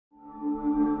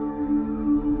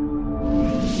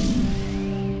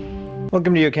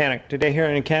Welcome to YOUCANIC. Today here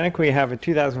in YOUCANIC we have a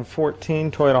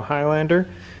 2014 Toyota Highlander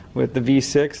with the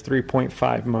V6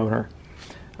 3.5 motor.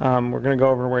 We're going to go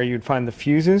over where you'd find the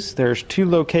fuses. There's two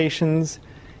locations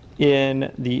in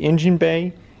the engine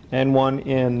bay and one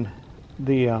in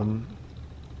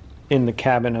the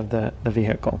cabin of the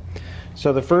vehicle.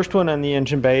 So the first one on the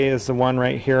engine bay is the one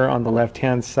right here on the left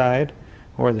hand side,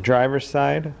 or the driver's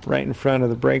side, right in front of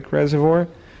the brake reservoir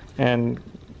and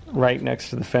right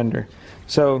next to the fender.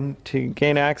 So to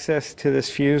gain access to this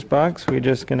fuse box, we're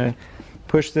just going to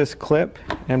push this clip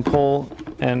and pull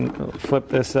and flip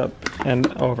this up and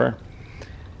over.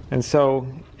 And so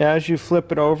as you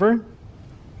flip it over,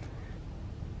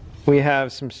 we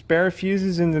have some spare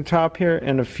fuses in the top here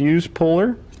and a fuse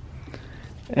puller.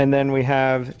 And then we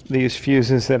have these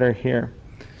fuses that are here.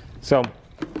 So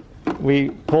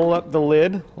we pull up the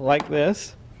lid like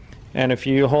this, and if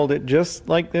you hold it just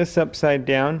like this upside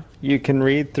down, you can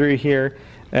read through here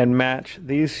and match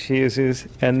these fuses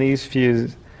and these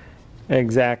fuses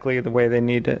exactly the way they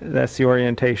need to. That's the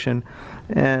orientation.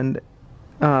 And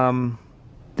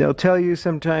they'll tell you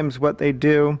sometimes what they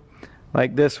do,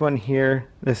 like this one here.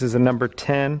 This is a number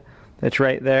 10 that's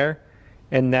right there,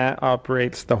 and that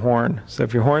operates the horn. So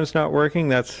if your horn's not working,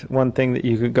 that's one thing that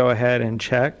you could go ahead and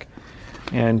check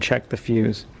the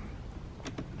fuse.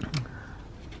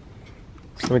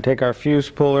 So we take our fuse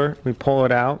puller, we pull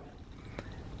it out,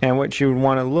 and what you would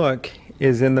want to look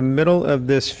is in the middle of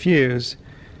this fuse.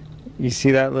 You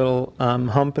see that little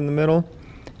hump in the middle?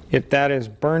 If that is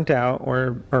burnt out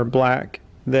or black,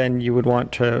 then you would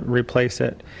want to replace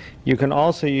it. You can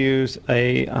also use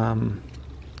a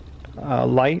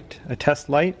test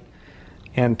light,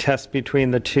 and test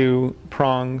between the two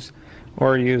prongs,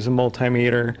 or use a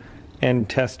multimeter and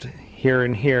test here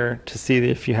and here to see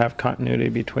if you have continuity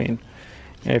between.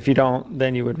 And if you don't,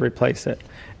 then you would replace it.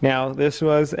 Now this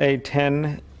was a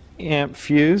 10 amp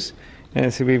fuse,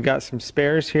 and so we've got some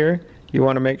spares here. You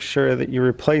want to make sure that you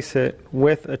replace it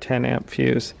with a 10 amp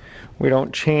fuse. We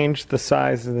don't change the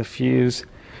size of the fuse.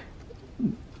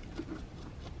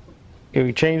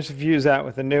 We change the fuse out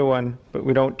with a new one, but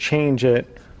we don't change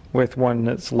it with one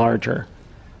that's larger,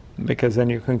 because then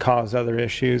you can cause other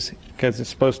issues, because it's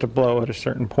supposed to blow at a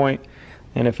certain point,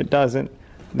 and if it doesn't,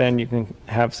 then you can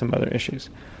have some other issues.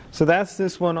 So that's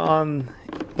this one, on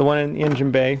the one in the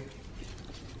engine bay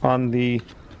on the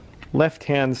left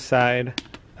hand side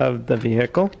of the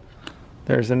vehicle.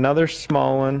 There's another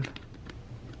small one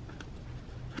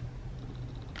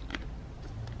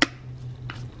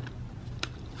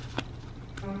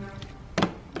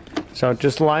so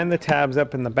just line the tabs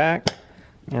up in the back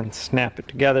and snap it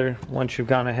together once you've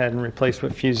gone ahead and replaced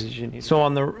what fuses you need. So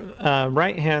on the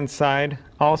right hand side,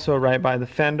 also right by the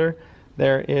fender,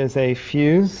 there is a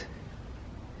fuse.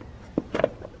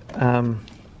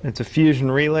 It's a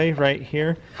fusion relay right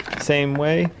here. Same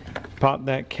way, pop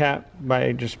that cap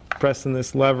by just pressing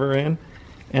this lever in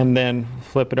and then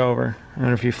flip it over.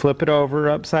 And if you flip it over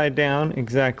upside down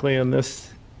exactly on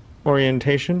this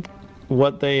orientation,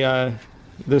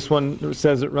 this one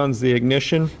says it runs the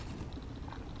ignition,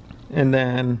 and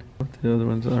then what the other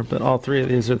ones are, but all three of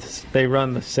these they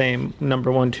run the same,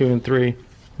 number 1, 2, and 3,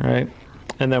 right?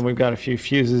 And then we've got a few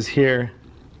fuses here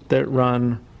that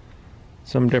run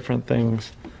some different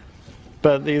things.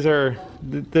 But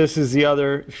this is the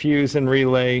other fuse and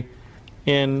relay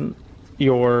in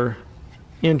your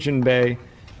engine bay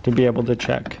to be able to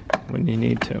check when you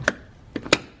need to.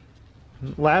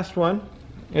 Last one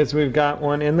is we've got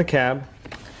one in the cab.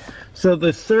 So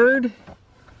the third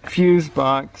fuse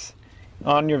box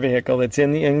on your vehicle that's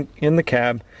in the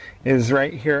cab is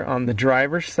right here on the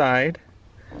driver's side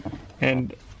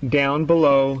and down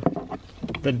below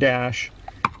the dash.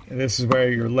 This is where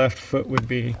your left foot would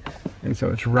be, and so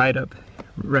it's right up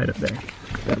there.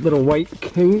 That little white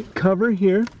cover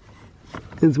here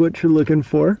is what you're looking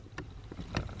for.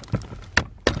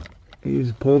 You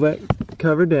just pull that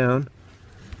cover down,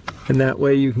 and that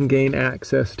way you can gain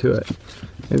access to it.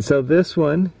 And so this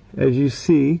one, as you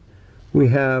see, we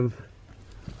have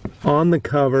on the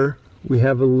cover, we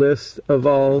have a list of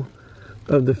all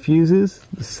of the fuses,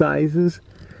 the sizes,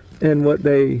 and what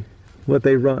they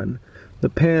run. The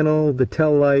panel, the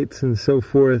tail lights, and so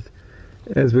forth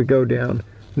as we go down.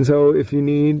 And so if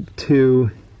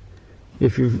you've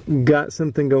got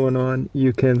something going on,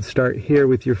 you can start here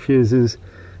with your fuses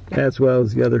as well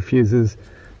as the other fuses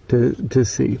to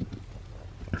see.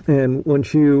 And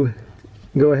once you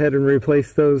go ahead and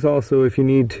replace those also, if you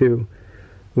need to,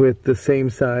 with the same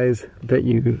size that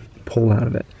you pull out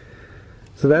of it.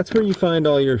 So that's where you find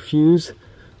all your fuse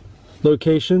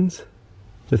locations,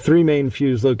 the three main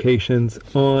fuse locations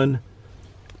on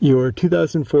your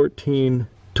 2014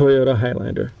 Toyota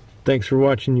Highlander. Thanks for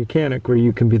watching YOUCANIC, where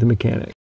you can be the mechanic.